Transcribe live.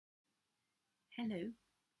Hello,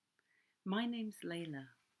 my name's Leila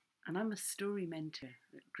and I'm a story mentor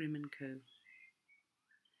at Grimm&Co.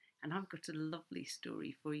 And I've got a lovely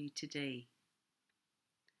story for you today.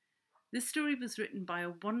 This story was written by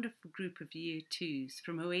a wonderful group of Year 2s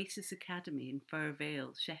from Oasis Academy in Fir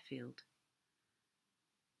Vale, Sheffield.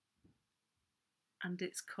 And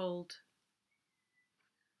it's called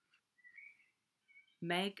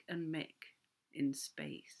Meg and Mick in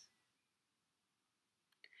Space.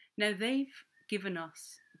 Now they've given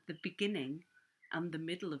us the beginning and the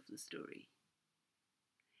middle of the story.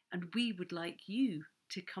 And we would like you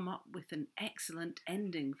to come up with an excellent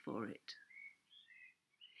ending for it.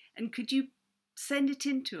 And could you send it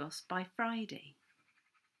in to us by Friday?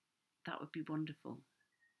 That would be wonderful.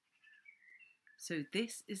 So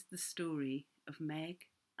this is the story of Meg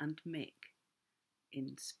and Mick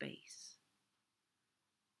in space.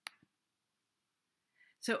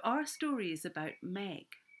 So our story is about Meg,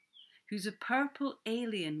 who's a purple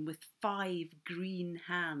alien with 5 green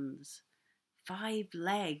hands, 5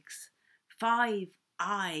 legs, 5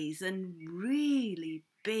 eyes and really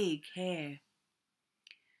big hair.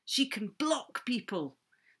 She can block people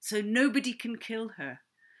so nobody can kill her,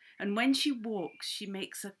 and when she walks she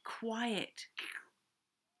makes a quiet,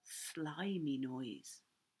 slimy noise.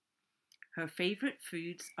 Her favourite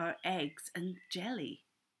foods are eggs and jelly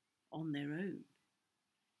on their own.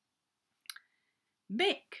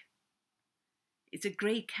 Mick is a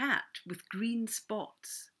grey cat with green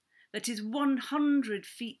spots that is 100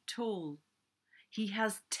 feet tall. He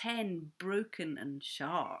has 10 broken and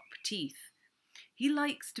sharp teeth. He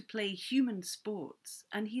likes to play human sports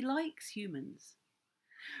and he likes humans.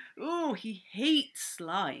 Oh, he hates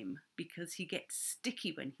slime because he gets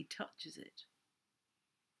sticky when he touches it.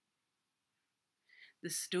 The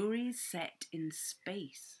story is set in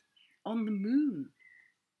space, on the moon.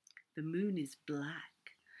 The moon is black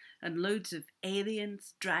and loads of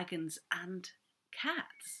aliens, dragons and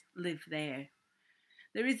cats live there.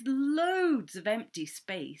 There is loads of empty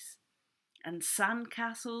space and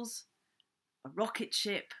sandcastles, a rocket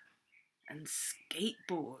ship and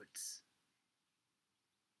skateboards.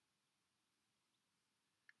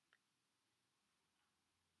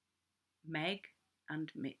 Meg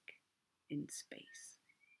and Mick in space.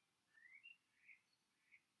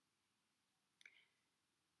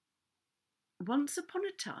 Once upon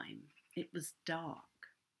a time it was dark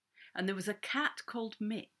and there was a cat called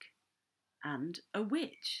Mick and a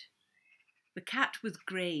witch. The cat was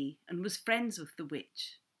grey and was friends with the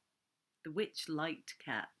witch. The witch liked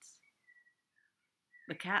cats.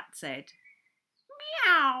 The cat said,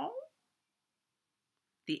 "Meow."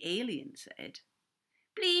 The alien said,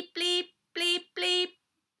 "Bleep, bleep, bleep, bleep."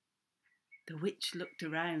 The witch looked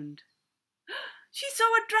around. She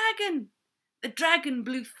saw a dragon. The dragon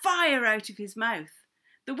blew fire out of his mouth.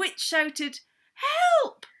 The witch shouted,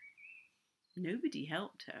 "Help!" Nobody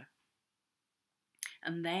helped her.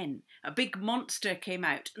 And then a big monster came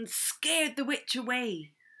out and scared the witch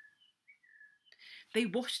away. They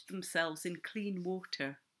washed themselves in clean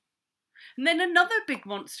water. And then another big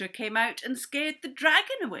monster came out and scared the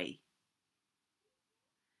dragon away.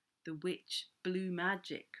 The witch blew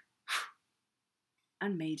magic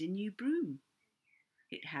and made a new broom.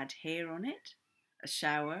 It had hair on it, a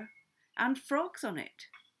shower, and frogs on it.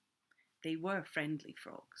 They were friendly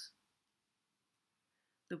frogs.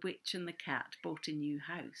 The witch and the cat bought a new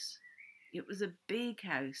house. It was a big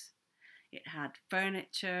house. It had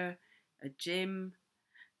furniture, a gym,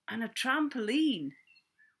 and a trampoline.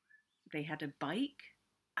 They had a bike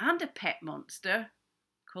and a pet monster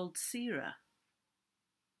called Sarah.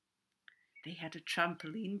 They had a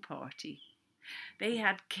trampoline party. They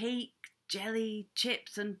had cake, jelly,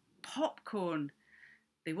 chips and popcorn.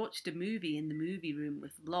 They watched a movie in the movie room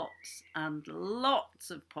with lots and lots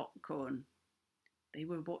of popcorn. They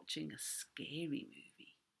were watching a scary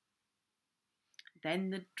movie. Then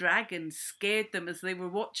the dragon scared them as they were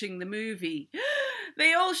watching the movie.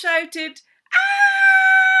 They all shouted,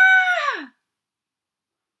 "Ah!"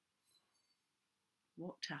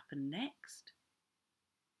 What happened next?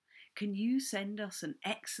 Can you send us an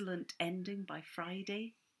excellent ending by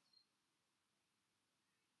Friday?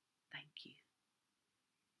 Thank you.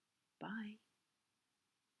 Bye.